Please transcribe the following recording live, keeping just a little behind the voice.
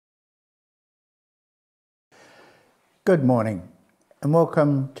Good morning and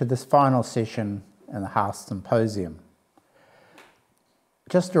welcome to this final session in the Haast Symposium.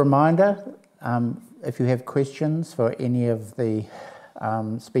 Just a reminder, if you have questions for any of the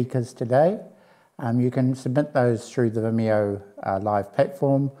speakers today, you can submit those through the Vimeo live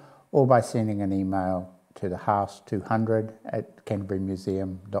platform or by sending an email to the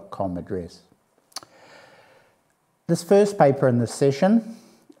haast200@canterburymuseum.com address. This first paper in this session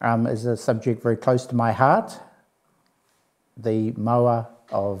is a subject very close to my heart, the moa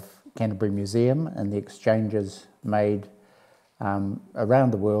of Canterbury Museum and the exchanges made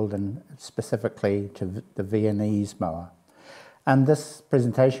around the world and specifically to the Viennese moa. And this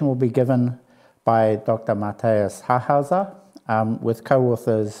presentation will be given by Dr. Mathias Harzhauser with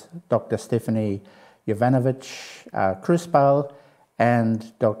co-authors Dr. Stefanie Jovanovic-Kruspel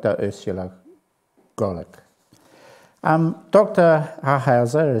and Dr. Ursula Göhlich. Dr.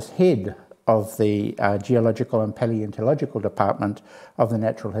 Harzhauser is head of the Geological and Paleontological Department of the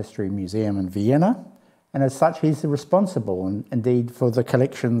Natural History Museum in Vienna, and as such he's responsible indeed for the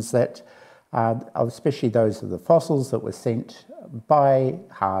collections that, especially those of the fossils that were sent by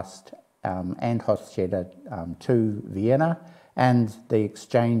Haast and Hochstetter to Vienna, and the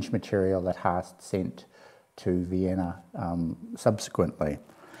exchange material that Haast sent to Vienna subsequently.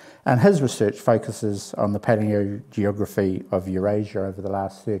 And his research focuses on the paleogeography of Eurasia over the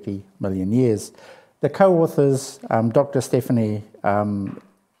last 30 million years. The co-authors, Dr. Stefanie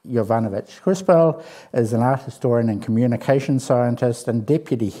Jovanovic-Kruspel, is an art historian and communication scientist and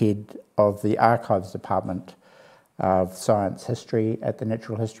deputy head of the Archives Department of Science History at the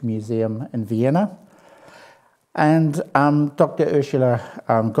Natural History Museum in Vienna. And Dr. Ursula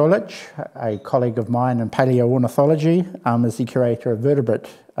Göhlich, a colleague of mine in paleoornithology, is the curator of vertebrate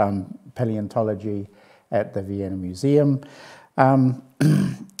paleontology at the Vienna Museum.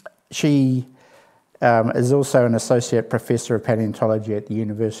 She is also an associate professor of paleontology at the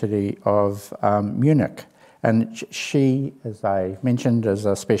University of Munich. And she, as I mentioned, is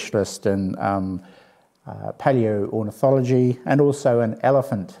a specialist in paleoornithology and also in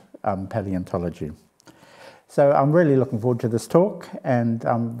elephant paleontology. So I'm really looking forward to this talk, and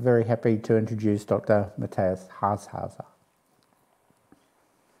I'm very happy to introduce Dr. Mathias Harzhauser.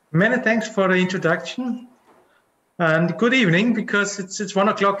 Many thanks for the introduction, and good evening, because it's 1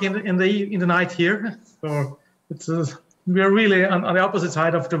 o'clock in the night here, so we're really on the opposite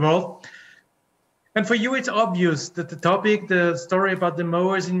side of the world. And for you, it's obvious that the topic, the story about the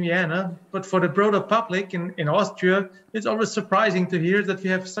mowers in Vienna, but for the broader public in Austria, it's always surprising to hear that we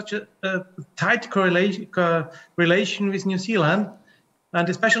have such a tight relation with New Zealand. And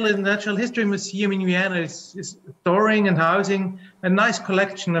especially the Natural History Museum in Vienna is storing and housing a nice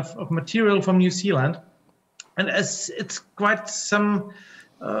collection of material from New Zealand. And as it's quite some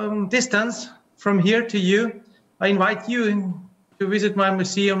distance from here to you, I invite you to visit my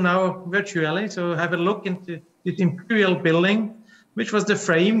museum now virtually, so have a look into this imperial building, which was the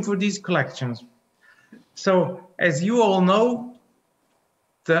frame for these collections. So, as you all know,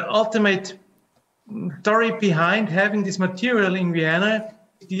 the ultimate story behind having this material in Vienna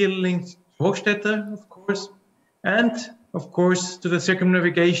is linked to Hochstetter, of course, and of course to the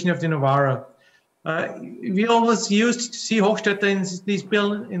circumnavigation of the Novara. We always used to see Hochstetter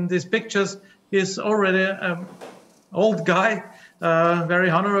in these pictures. He's already an old guy, very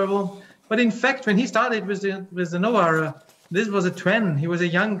honorable. But in fact, when he started with the Novara, this was a twin. He was a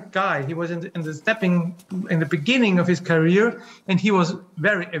young guy. He was in the beginning of his career, and he was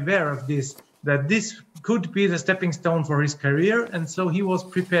very aware of this, that this could be the stepping stone for his career, and so he was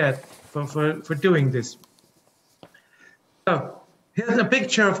prepared for doing this. So here's a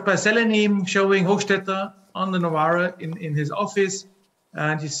picture of Barcellini showing Hochstetter on the Novara in his office,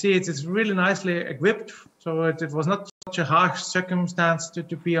 and you see it's really nicely equipped, so it was not such a harsh circumstance to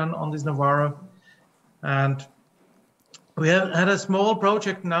be on this Novara. And we had a small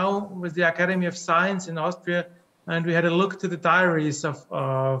project now with the Academy of Science in Austria, and we had a look to the diaries of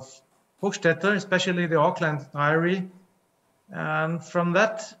Hochstetter, especially the Auckland diary. And from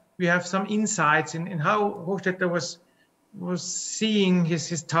that, we have some insights in how Hochstetter was seeing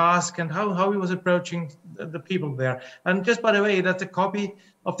his task and how he was approaching the people there. And just by the way, that's a copy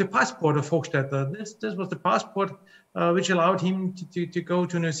of the passport of Hochstetter. This was the passport which allowed him to go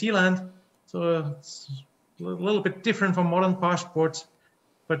to New Zealand. So it's a little bit different from modern passports,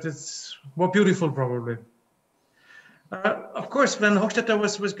 but it's more beautiful probably. Of course, when Hochstetter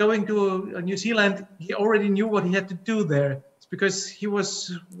was going to New Zealand, he already knew what he had to do there. It's because he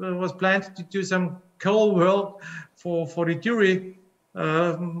was planned to do some coal work for the Dury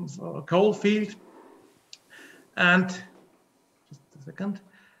coal field. And just a second.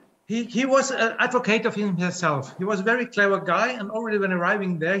 he was an advocate of himself. He was a very clever guy, and already when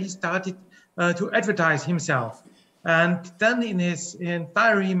arriving there, he started to advertise himself. And then in his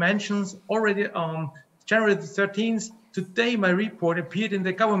diary, he mentions already on January the 13th, today my report appeared in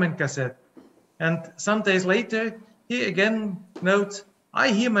the government gazette. And some days later, he again notes, I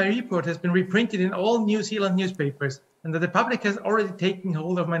hear my report has been reprinted in all New Zealand newspapers, and that the public has already taken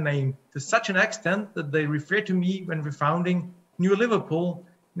hold of my name to such an extent that they refer to me when refounding New Liverpool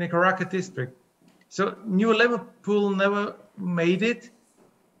in the Karaka district. So New Liverpool never made it,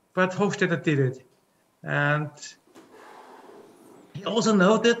 but Hochstetter did it. And he also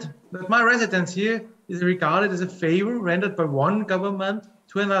noted that my residence here is regarded as a favor rendered by one government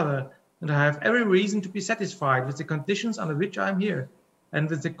to another, and I have every reason to be satisfied with the conditions under which I am here, and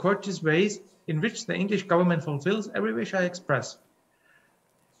with the courteous ways in which the English government fulfills every wish I express.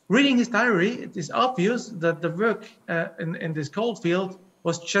 Reading his diary, it is obvious that the work in this cold field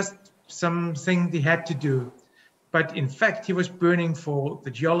was just something he had to do. But in fact, he was burning for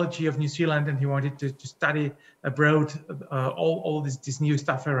the geology of New Zealand, and he wanted to study abroad all this new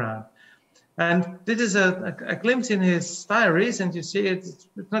stuff around. And this is a glimpse in his diaries, and you see it's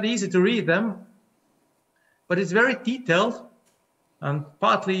not easy to read them, but it's very detailed, and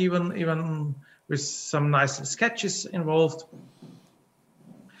partly even with some nice sketches involved.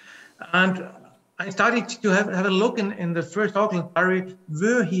 And I started to have a look in the first Auckland diary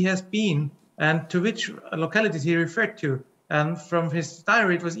where he has been and to which localities he referred to. And from his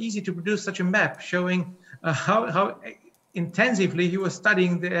diary, it was easy to produce such a map showing how intensively he was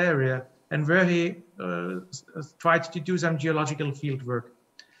studying the area and where he tried to do some geological field work.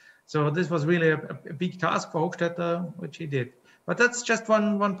 So this was really a big task for Hochstetter, which he did. But that's just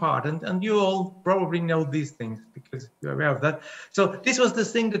one part, and you all probably know these things because you're aware of that. So this was the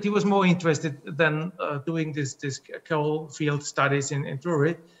thing that he was more interested than doing this coal field studies in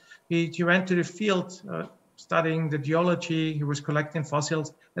Drury. He went to the field studying the geology, he was collecting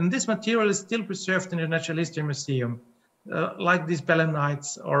fossils, and this material is still preserved in the Natural History Museum, like these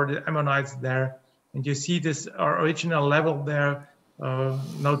belemnites or the ammonites there. And you see this original level there,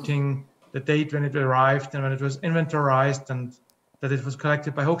 noting the date when it arrived and when it was inventorized and that it was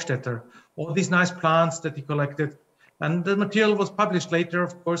collected by Hochstetter. All these nice plants that he collected. And the material was published later,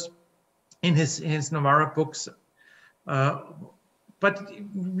 of course, in his Novara books. But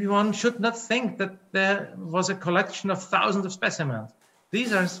one should not think that there was a collection of thousands of specimens.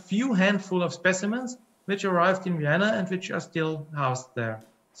 These are a few handful of specimens which arrived in Vienna and which are still housed there.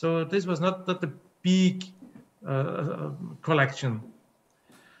 So this was not the big collection.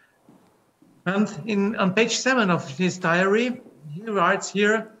 And on page 7 of his diary, he writes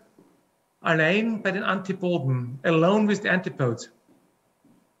here, allein bei den Antipoden, alone with the antipodes.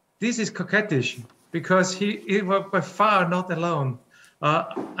 This is coquettish because he was by far not alone.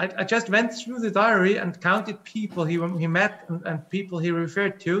 I just went through the diary and counted people he met and people he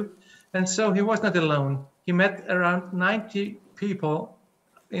referred to. And so he was not alone. He met around 90 people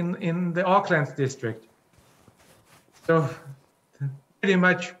in the Auckland district. So pretty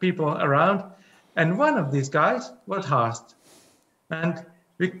much people around. And one of these guys was Haast. And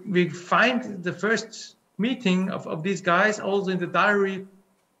we find the first meeting of these guys also in the diary.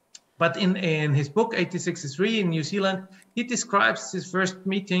 But in his book, 1863 in New Zealand, he describes his first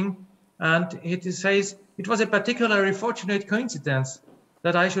meeting. And he says, it was a particularly fortunate coincidence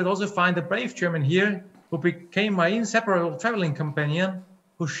that I should also find a brave German here who became my inseparable traveling companion,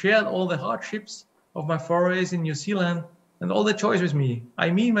 who shared all the hardships of my forays in New Zealand and all the joys with me. I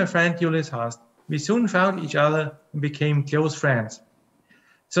mean my friend Julius Haast. We soon found each other and became close friends.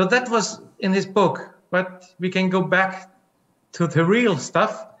 So that was in his book, but we can go back to the real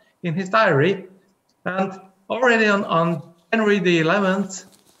stuff in his diary. And already on January the 11th,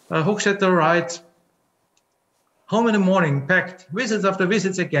 Hochstetter writes, home in the morning, packed, visits after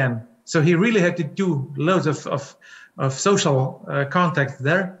visits again. So he really had to do loads of social contacts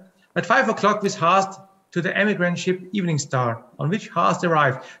there. At 5 o'clock with Haast to the emigrant ship Evening Star, on which Haast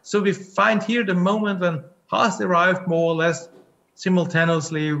arrived. So we find here the moment when Haast arrived more or less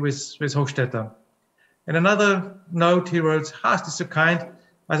simultaneously with Hochstetter. In another note, he wrote, Haast is so kind,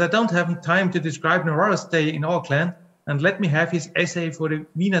 as I don't have time to describe Novara's stay in Auckland, and let me have his essay for the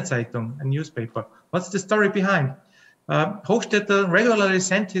Wiener Zeitung, a newspaper. What's the story behind? Hochstetter regularly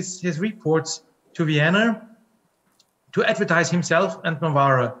sent his reports to Vienna to advertise himself and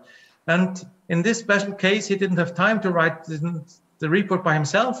Novara. And in this special case, he didn't have time to write the report by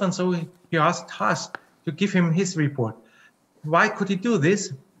himself, and so he asked Haast to give him his report. Why could he do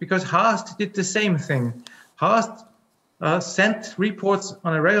this? Because Haast did the same thing. Haast sent reports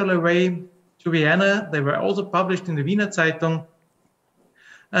on a regular way to Vienna. They were also published in the Wiener Zeitung.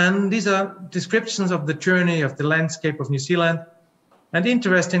 And these are descriptions of the journey, of the landscape of New Zealand. And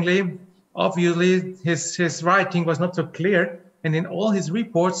interestingly, obviously, his writing was not so clear. And in all his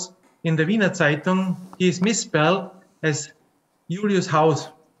reports in the Wiener Zeitung, he is misspelled as Julius Haast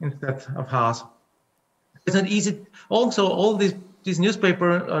instead of Haas. It's not easy. Also, all these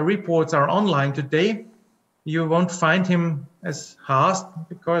newspaper reports are online today. You won't find him as Haast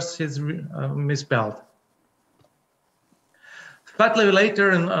because he's misspelled. Slightly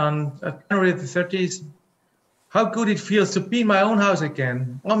later, on January the 30th, how good it feels to be in my own house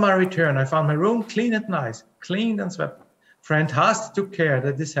again. On my return, I found my room clean and nice, cleaned and swept. Friend Haast took care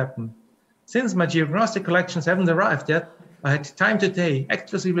that this happened. Since my geographic collections haven't arrived yet, I had time today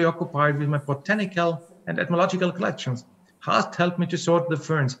exclusively occupied with my botanical and etymological collections. Haast helped me to sort the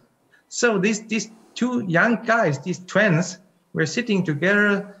ferns. So these two young guys, these twins, were sitting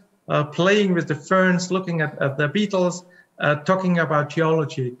together, playing with the ferns, looking at the beetles, talking about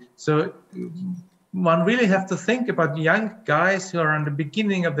geology. So one really have to think about young guys who are in the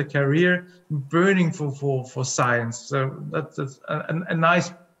beginning of the career, burning for science. So that's a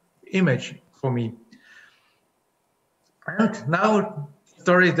nice image for me. And now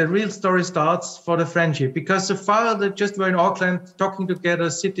the real story starts for the friendship, because so far they just were in Auckland talking together,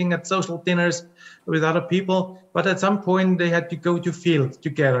 sitting at social dinners with other people, but at some point they had to go to field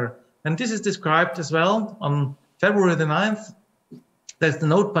together. And this is described as well on February the 9th. There's the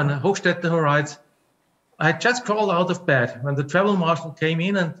note by Hochstetter who writes, I had just crawled out of bed when the travel marshal came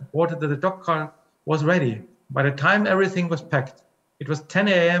in and reported that the dog cart was ready. By the time everything was packed, it was 10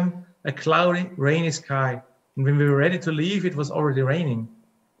 a.m., a cloudy, rainy sky. And when we were ready to leave, it was already raining.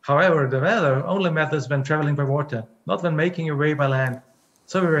 However, the weather only matters when traveling by water, not when making your way by land.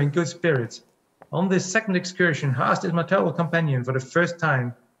 So we were in good spirits. On this second excursion, Haast is my travel companion for the first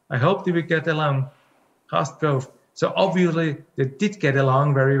time. I hope that we get along. Haast drove. So obviously they did get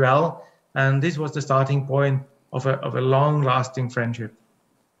along very well. And this was the starting point of a long-lasting friendship.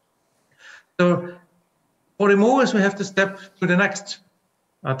 So for the movers, we have to step to the next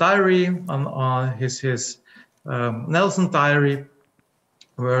diary on his Nelson diary,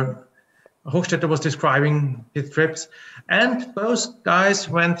 where Hochstetter was describing his trips, and both guys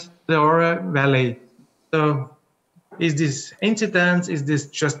went to the Ora Valley. So is this incident? Is this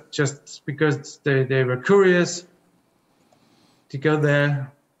just because they were curious to go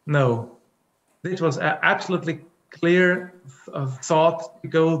there? No, this was an absolutely clear thought to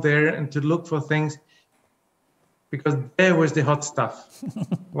go there and to look for things, because there was the hot stuff.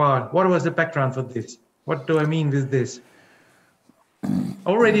 Wow, what was the background for this? What do I mean with this?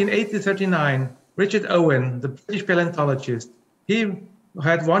 Already in 1839, Richard Owen, the British paleontologist, he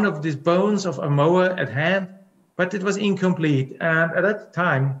had one of these bones of a moa at hand, but it was incomplete. And at that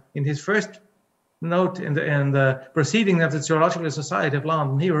time, in his first note in the Proceedings of the Zoological Society of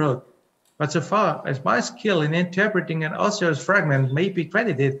London, he wrote, but so far as my skill in interpreting an osseous fragment may be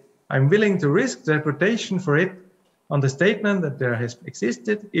credited, I'm willing to risk the reputation for it on the statement that there has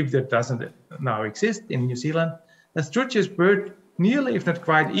existed, if there doesn't now exist in New Zealand, a structured bird nearly, if not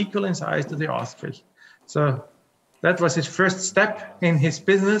quite equal in size to the ostrich. So that was his first step in his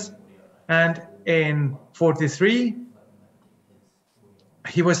business. And in 1943,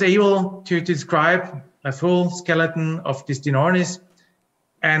 he was able to describe a full skeleton of this Dinornis.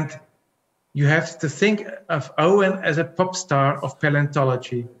 And you have to think of Owen as a pop star of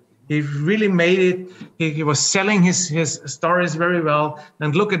paleontology. He really made it. He was selling his stories very well.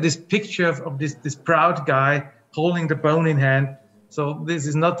 And look at this picture of this proud guy holding the bone in hand. So this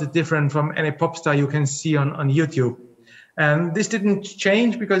is not different from any pop star you can see on YouTube. And this didn't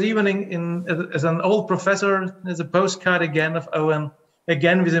change, because even as an old professor, there's a postcard again of Owen,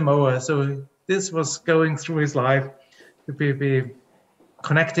 again with a moa. So this was going through his life to be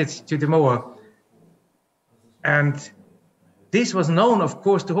connected to the moa. And this was known, of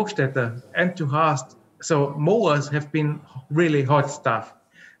course, to Hochstetter and to Haast. So moas have been really hot stuff.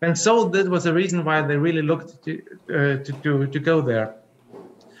 And so that was the reason why they really looked to go there.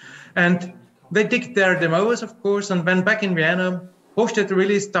 And they digged there the moas, of course, and when back in Vienna, Hochstetter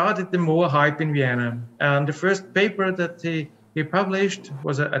really started the moa hype in Vienna. And the first paper that he published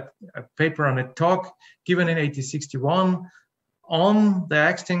was a paper on a talk given in 1861 on the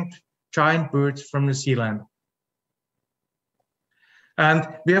extinct giant birds from New Zealand. And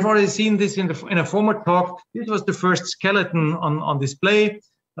we have already seen this in a former talk. This was the first skeleton on display.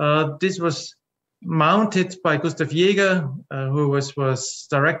 This was mounted by Gustav Jäger, who was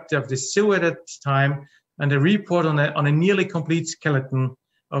director of the zoo at that time, and a report on a nearly complete skeleton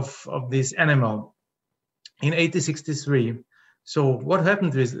of this animal in 1863. So what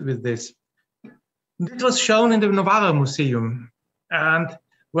happened with this? This was shown in the Novara Museum. And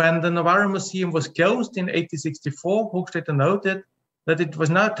when the Novara Museum was closed in 1864, Hochstetter noted that it was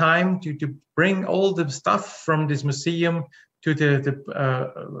now time to bring all the stuff from this museum to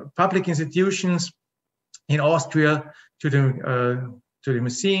the public institutions in Austria, to the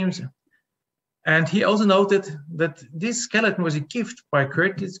museums. And he also noted that this skeleton was a gift by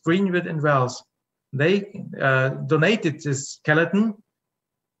Curtis, Greenwood, and Wells. They donated this skeleton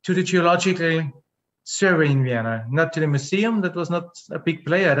to the Geological Survey in Vienna, not to the museum. That was not a big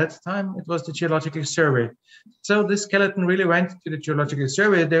player at that time. It was the Geological Survey. So this skeleton really went to the Geological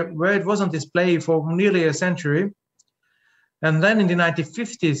Survey, where it was on display for nearly a century. And then in the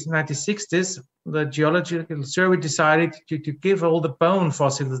 1950s, 1960s, the Geological Survey decided to give all the bone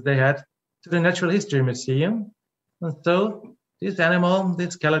fossils they had to the Natural History Museum. And so this animal,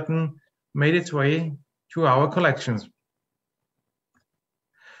 this skeleton, made its way to our collections.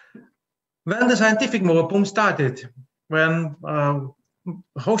 When the scientific boom started, when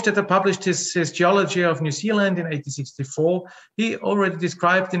Hochstetter published his Geology of New Zealand in 1864, he already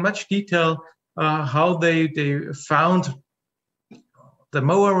described in much detail how they found the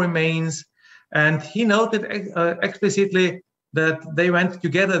Moa remains, and he noted explicitly that they went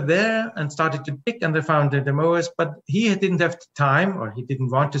together there and started to dig, and they found the Moas, but he didn't have the time, or he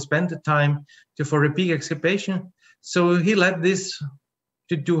didn't want to spend the time for a big excavation, so he let this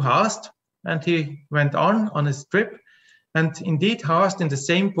to Haast, and he went on his trip. And indeed, Haast in the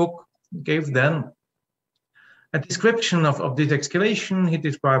same book gave them a description of this excavation. He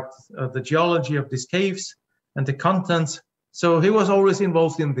described the geology of these caves and the contents. So he was always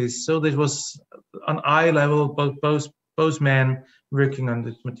involved in this. So this was on eye level, both men working on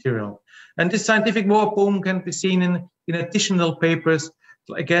this material. And this scientific boom can be seen in additional papers.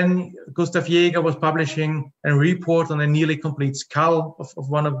 Again, Gustav Jäger was publishing a report on a nearly complete skull of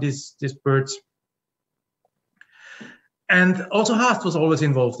one of these birds. And also Haast was always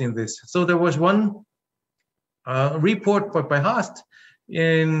involved in this. So there was one report by Haast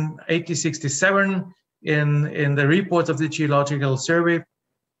in 1867 in the reports of the Geological Survey,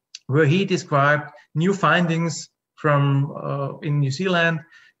 where he described new findings from in New Zealand.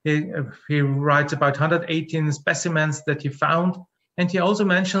 He writes about 118 specimens that he found. And he also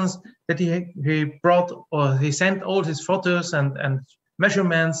mentions that he brought, or he sent all his photos and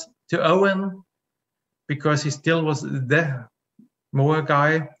measurements to Owen, because he still was the Moa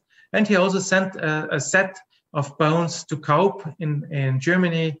guy. And he also sent a set of bones to Kaup in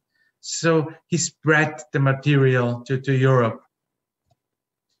Germany. So he spread the material to Europe.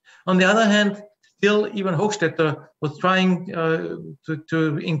 On the other hand, still even Hochstetter was trying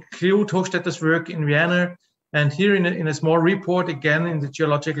to include Hochstetter's work in Vienna. And here in a small report, again in the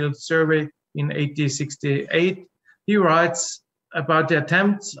Geological Survey in 1868, he writes about the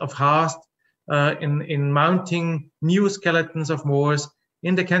attempts of Haast in mounting new skeletons of Moors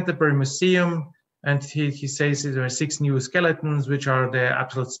in the Canterbury Museum. And he says there are 6 new skeletons, which are the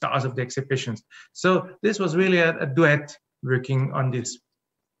absolute stars of the exhibitions. So this was really a duet working on this.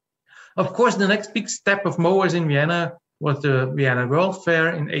 Of course, the next big step of Moors in Vienna was the Vienna World Fair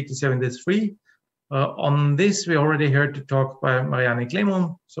in 1873. On this, we already heard the talk by Marianne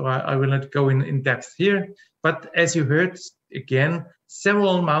Clement, so I will not go in depth here. But as you heard, again,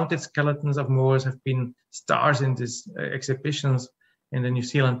 several mounted skeletons of Moors have been stars in these exhibitions in the New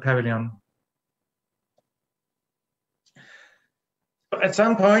Zealand pavilion. At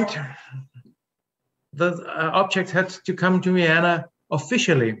some point, the object had to come to Vienna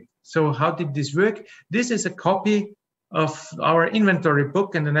officially. So how did this work? This is a copy of our inventory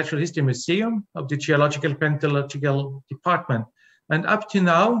book in the Natural History Museum of the Geological Pentological Department. And up to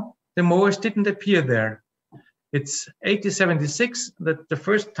now, the Moors didn't appear there. It's 1876 that the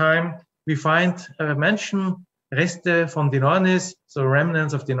first time we find a mention, Reste von Dinornis, so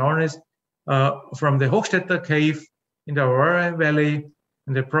remnants of Dinornis, from the Hochstetter cave in the Aurora Valley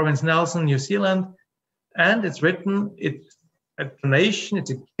in the province Nelson, New Zealand. And it's written, it's a donation,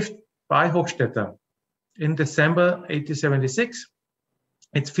 it's a gift by Hochstetter. In December 1876,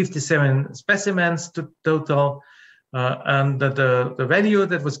 it's 57 specimens total, and the value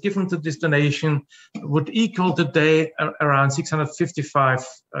that was given to this donation would equal today around 655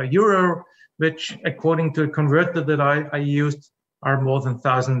 euro, which, according to a converter that I used, are more than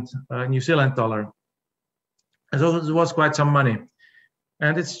 1,000 New Zealand dollar. So it was quite some money,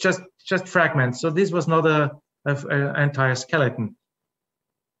 and it's just fragments. So this was not an entire skeleton.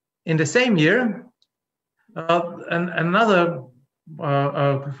 In the same year, another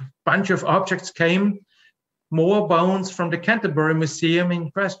bunch of objects came, more bones from the Canterbury Museum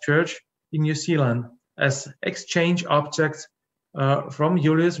in Christchurch in New Zealand as exchange objects from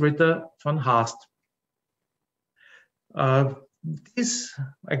Julius von Haast. this,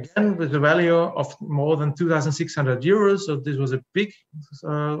 again, with a value of more than 2,600 euros. So this was a big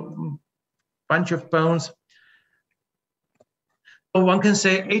bunch of bones. So one can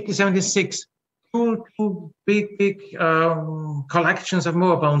say 1876, two big collections of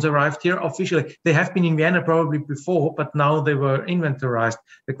Moa bones arrived here officially. They have been in Vienna probably before, but now they were inventorized.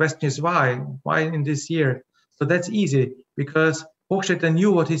 The question is why? Why in this year? So that's easy, because Hochstetter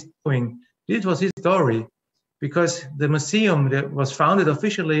knew what he's doing. This was his story, because the museum that was founded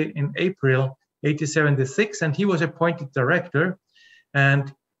officially in April 1876, and he was appointed director,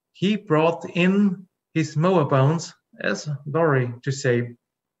 and he brought in his Moa bones as Dory to say.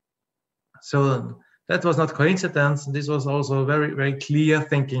 So that was not coincidence. This was also very, very clear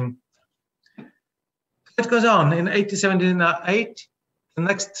thinking. It goes on. In 1878, the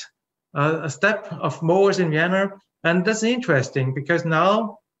next step of Moas in Vienna, and that's interesting because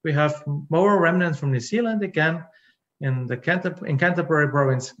now we have Moa remnants from New Zealand again in Canterbury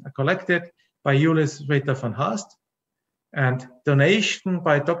province, collected by Julius von Haast, and donation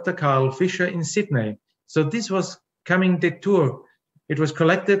by Dr. Carl Fischer in Sydney. So this was coming detour. It was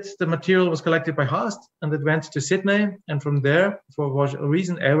collected, the material was collected by Haast, and it went to Sydney, and from there, for whatever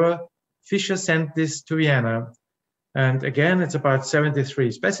reason ever, Fischer sent this to Vienna. And again, it's about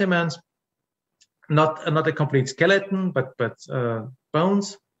 73 specimens, not a complete skeleton, but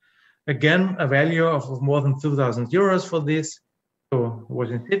bones. Again, a value of more than 2,000 euros for this. So it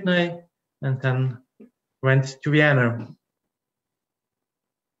was in Sydney, and then went to Vienna.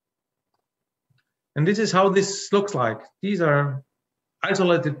 And this is how this looks like. These are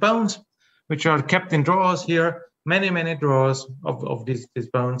isolated bones, which are kept in drawers here. Many drawers of these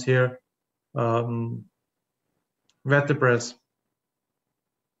bones here. Vertebrae.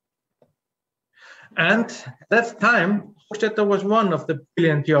 And at that time, Hochstetter was one of the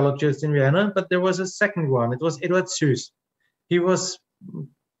brilliant geologists in Vienna, but there was a second one. It was Eduard Suess. He was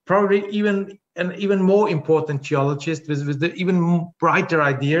probably an even more important geologist with the even brighter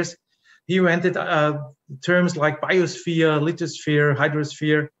ideas. He invented terms like biosphere, lithosphere,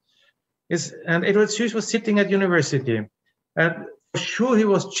 hydrosphere. And Eduard Suess was sitting at university. And for sure he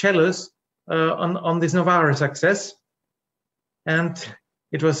was jealous on this Novara success. And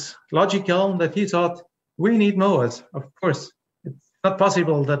it was logical that he thought, we need Moas, of course. It's not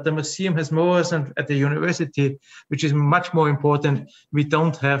possible that the museum has Moas and at the university, which is much more important, we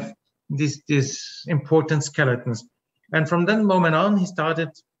don't have these important skeletons. And from that moment on, he started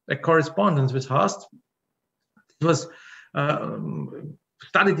a correspondence with Haast. It was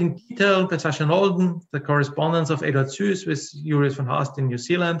studied in detail by Sascha Nolden, the correspondence of Eduard Suess with Julius von Haast in New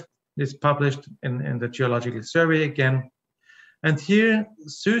Zealand. It's published in the Geological Survey again. And here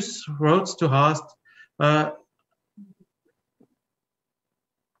Suess wrote to Haast,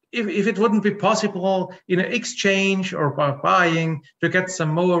 if it wouldn't be possible in an exchange or by buying to get some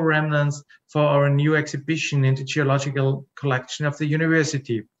more remnants for our new exhibition in the geological collection of the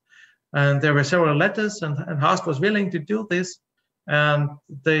university. And there were several letters, and Haast was willing to do this. And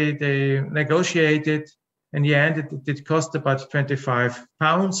they negotiated. In the end, it cost about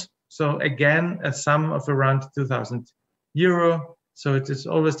 £25. So again, a sum of around 2,000 euro. So it is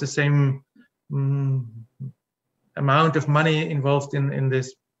always the same amount of money involved in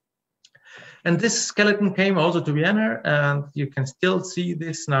this. And this skeleton came also to Vienna, and you can still see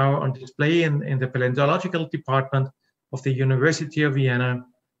this now on display in the paleontological department of the University of Vienna.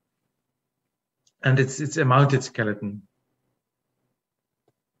 And it's a mounted skeleton.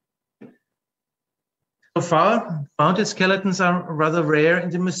 So far, mounted skeletons are rather rare in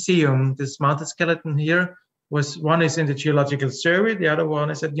the museum. This mounted skeleton here one is in the Geological Survey, the other one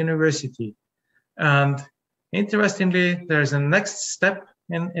is at university. And interestingly, there's a next step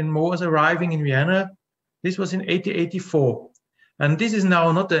in Moas arriving in Vienna. This was in 1884. And this is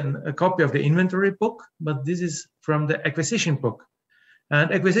now not a copy of the inventory book, but this is from the acquisition book.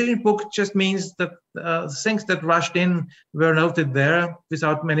 And acquisition book just means that things that rushed in were noted there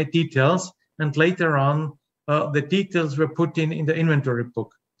without many details. And later on, the details were put in the inventory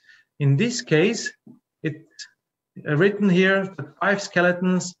book. In this case, it's written here that 5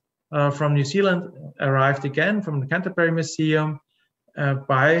 skeletons from New Zealand arrived again from the Canterbury Museum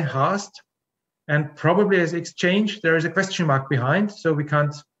by Haast. And probably as exchange, there is a question mark behind, so we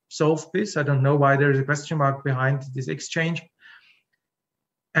can't solve this. I don't know why there is a question mark behind this exchange.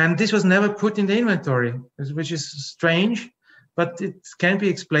 And this was never put in the inventory, which is strange, but it can be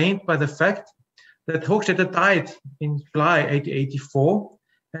explained by the fact that Hochstetter died in July 1884,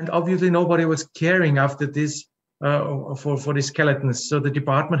 and obviously nobody was caring after this for the skeletons. So the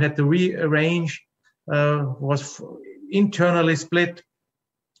department had to rearrange, was internally split.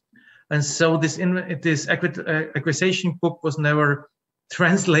 And so this acquisition book was never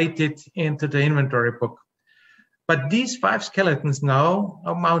translated into the inventory book. But these 5 skeletons now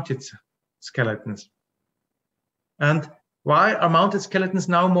are mounted skeletons. And why are mounted skeletons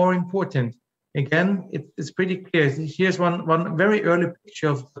now more important? Again, it's pretty clear. Here's one very early picture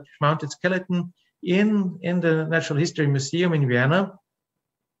of the mounted skeleton in the Natural History Museum in Vienna.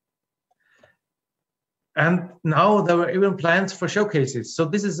 And now there were even plans for showcases. So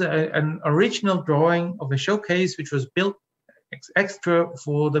this is an original drawing of a showcase which was built extra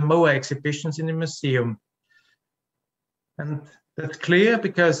for the MOA exhibitions in the museum. And that's clear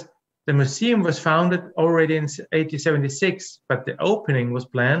because the museum was founded already in 1876, but the opening was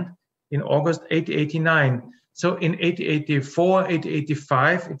planned in August 1889. So in 1884,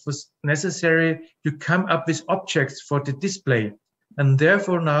 1885, it was necessary to come up with objects for the display. And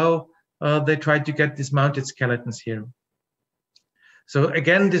therefore now they tried to get these mounted skeletons here. So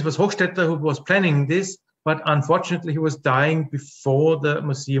again, this was Hochstetter who was planning this, but unfortunately he was dying before the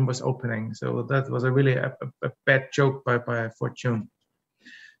museum was opening. So that was really a bad joke by fortune.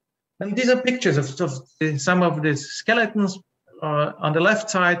 And these are pictures of some of the skeletons on the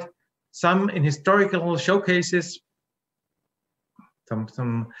left side, some in historical showcases,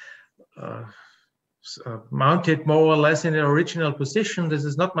 some mounted more or less in the original position. This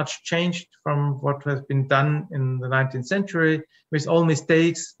is not much changed from what has been done in the 19th century, with all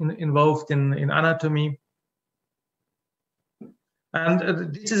mistakes involved in anatomy.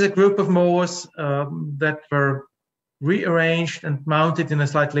 And this is a group of moas that were rearranged and mounted in a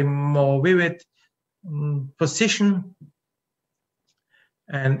slightly more vivid position.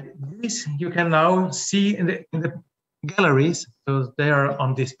 And these you can now see in the galleries. So they are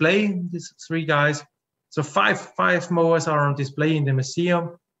on display, these 3 guys. So five moas are on display in the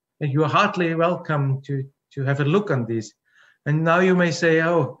museum, and you are heartily welcome to have a look on these. And now you may say,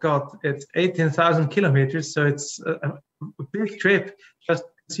 oh God, it's 18,000 kilometers, so it's a big trip just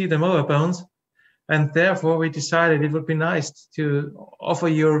to see the moa bones. And therefore we decided it would be nice to offer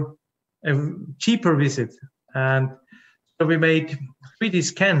you a cheaper visit. And so we made 3D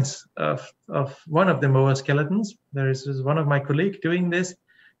scans of one of the moa skeletons. There is one of my colleagues doing this.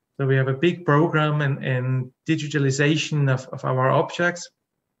 So we have a big program in digitalization of our objects.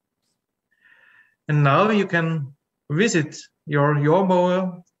 And now you can visit your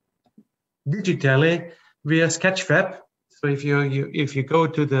moa digitally via Sketchfab. So if you go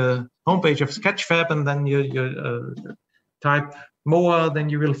to the homepage of Sketchfab and then you type moa, then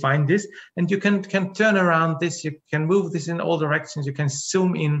you will find this, and you can turn around this. You can move this in all directions. You can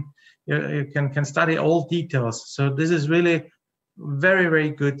zoom in. You can study all details. So this is really very,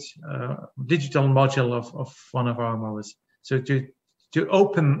 very good digital module of one of our moas. So to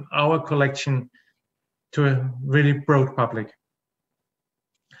open our collection to a really broad public.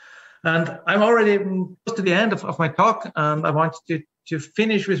 And I'm already close to the end of my talk, and I want to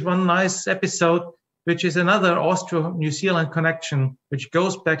finish with one nice episode, which is another Austro-New Zealand connection, which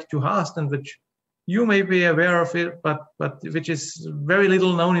goes back to Haast, and which you may be aware of it, but which is very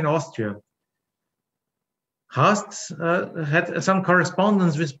little known in Austria. Haast had some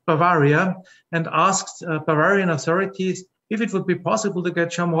correspondence with Bavaria and asked Bavarian authorities if it would be possible to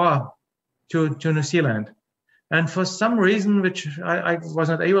get chamois to New Zealand. And for some reason, which I was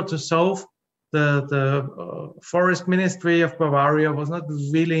not able to solve, the Forest Ministry of Bavaria was not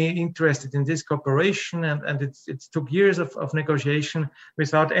really interested in this cooperation, and it took years of negotiation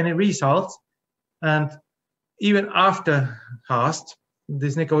without any results. And even after Haast,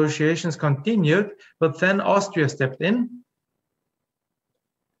 these negotiations continued, but then Austria stepped in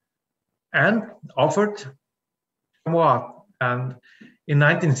and offered chamois. And in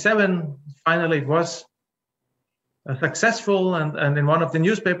 1907, finally it was successful, and in one of the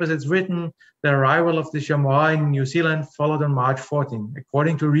newspapers it's written, the arrival of the chamois in New Zealand followed on March 14,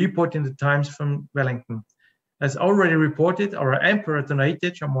 according to a report in the Times from Wellington. As already reported, our emperor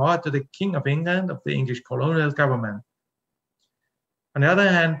donated chamois to the King of England of the English colonial government. On the other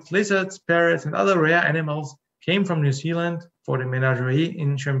hand, lizards, parrots, and other rare animals came from New Zealand for the menagerie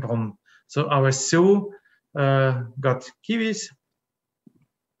in Schönbrunn. So our zoo got kiwis,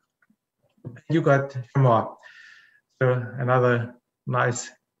 you got chamois. So another nice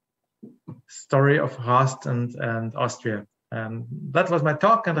story of Haast and Austria. And that was my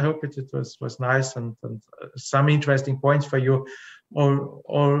talk, and I hope it was nice and some interesting points for you.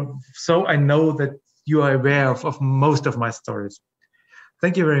 Or so I know that you are aware of most of my stories.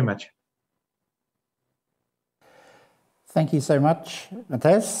 Thank you very much. Thank you so much,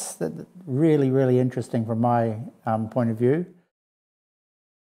 Mathias. Really, really interesting from my point of view.